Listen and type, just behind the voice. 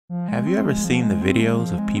Have you ever seen the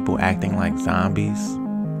videos of people acting like zombies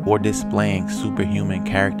or displaying superhuman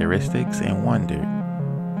characteristics and wondered,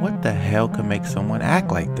 what the hell could make someone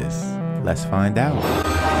act like this? Let's find out.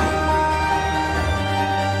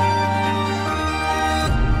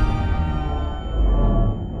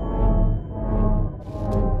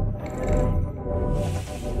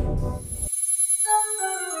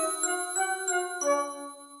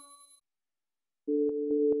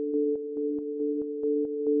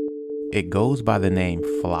 It goes by the name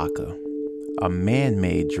Flakka, a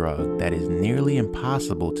man-made drug that is nearly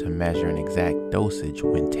impossible to measure an exact dosage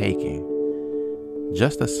when taking.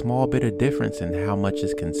 Just a small bit of difference in how much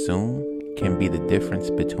is consumed can be the difference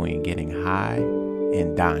between getting high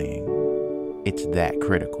and dying. It's that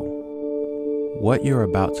critical. What you're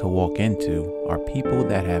about to walk into are people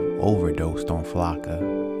that have overdosed on Flakka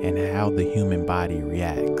and how the human body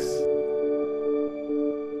reacts.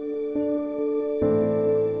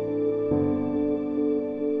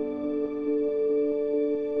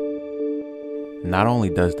 Not only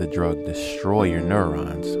does the drug destroy your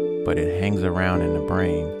neurons, but it hangs around in the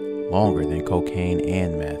brain longer than cocaine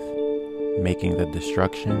and meth, making the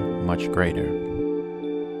destruction much greater.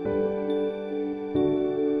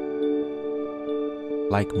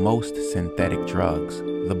 Like most synthetic drugs,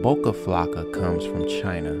 the bulk of Flakka comes from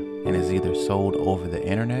China and is either sold over the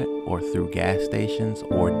internet or through gas stations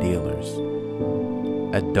or dealers.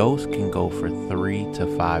 A dose can go for $3 to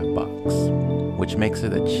 $5, which makes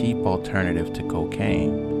it a cheap alternative to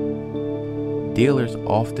cocaine. Dealers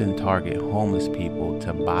often target homeless people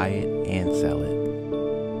to buy it and sell it.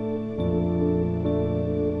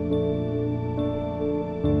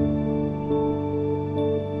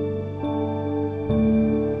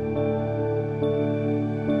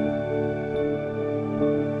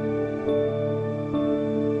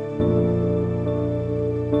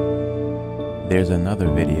 There's another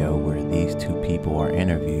video where these two people are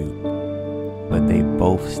interviewed, but they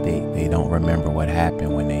both state they don't remember what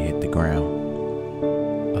happened when they hit the ground.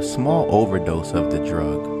 A small overdose of the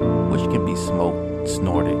drug, which can be smoked,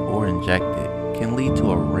 snorted, or injected, can lead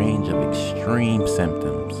to a range of extreme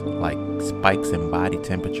symptoms like spikes in body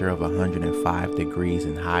temperature of 105 degrees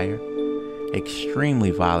and higher, extremely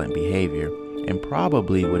violent behavior, and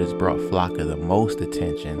probably what has brought Flakka the most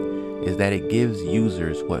attention is that it gives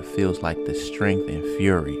users what feels like the strength and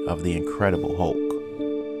fury of the Incredible Hulk.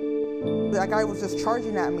 That guy was just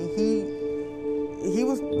charging at me. He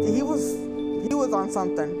was on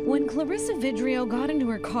something. When Clarissa Vidrio got into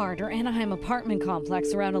her car at her Anaheim apartment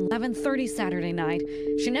complex around 11:30 Saturday night,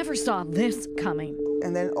 she never saw this coming.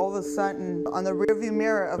 And then all of a sudden, on the rearview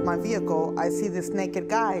mirror of my vehicle, I see this naked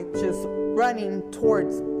guy just running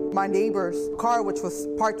towards my neighbor's car, which was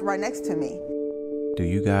parked right next to me. Do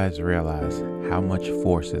you guys realize how much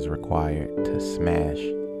force is required to smash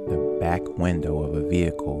the back window of a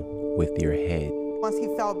vehicle with your head? Once he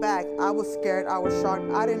fell back, I was scared, I was shocked,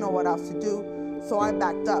 I didn't know what else to do, so I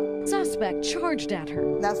backed up. Suspect charged at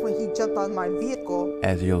her. That's when he jumped on my vehicle.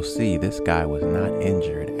 As you'll see, this guy was not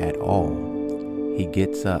injured at all. He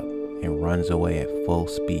gets up and runs away at full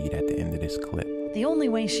speed at the end of this clip. The only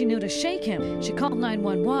way she knew to shake him, she called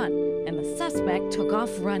 911, and the suspect took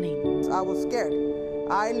off running. I was scared.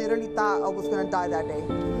 I literally thought I was gonna die that day.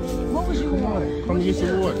 What was you want? Come get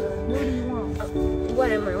some water. What do you want?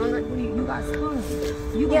 What am I on? You got stoned.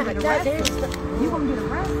 You gonna get arrested? You gonna get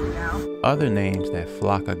arrested now? Other names that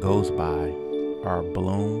Flakka goes by are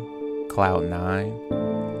Bloom, Cloud9,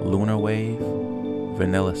 Lunar Wave,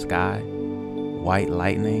 Vanilla Sky, White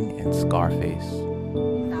Lightning, and Scarface.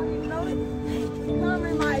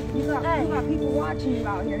 You got people watching you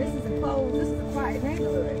out here. This is a closed, this is a quiet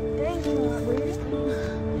neighborhood. Thank you, sweetie.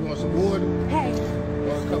 You want some water? Hey.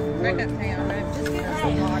 Want a cup of water? Just get us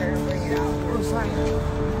some water and bring it out. Oh, sorry.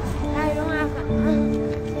 I don't have to.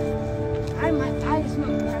 I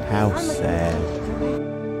smoke. How sad.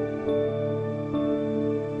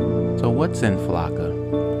 So what's in Flakka?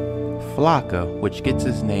 Flakka, which gets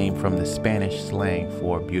its name from the Spanish slang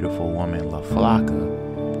for beautiful woman, la flaca,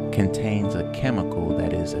 contains a chemical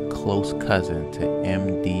that is a close cousin to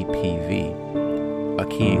MDPV, a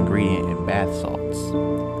key ingredient in bath salts.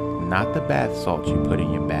 Not the bath salts you put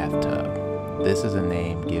in your bathtub. This is a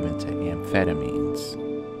name given to amphetamines.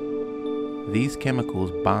 These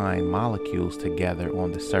chemicals bind molecules together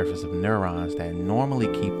on the surface of neurons that normally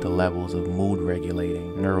keep the levels of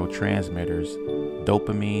mood-regulating neurotransmitters,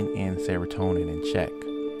 dopamine and serotonin in check.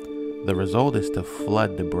 The result is to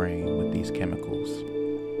flood the brain with these chemicals.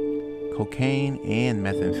 Cocaine and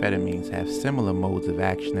methamphetamines have similar modes of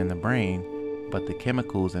action in the brain, but the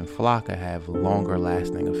chemicals in Flakka have longer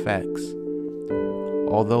lasting effects.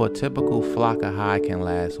 Although a typical Flakka high can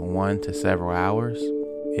last 1 to several hours,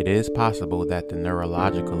 it is possible that the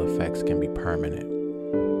neurological effects can be permanent.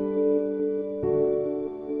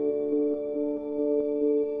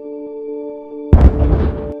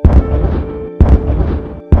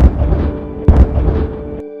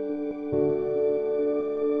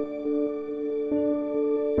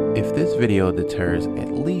 If this video deters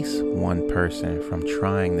at least one person from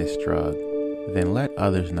trying this drug, then let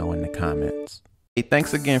others know in the comments. Hey,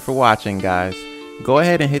 thanks again for watching, guys. Go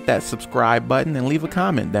ahead and hit that subscribe button and leave a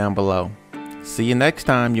comment down below. See you next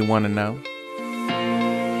time, you want to know.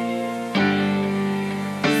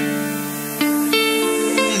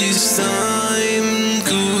 This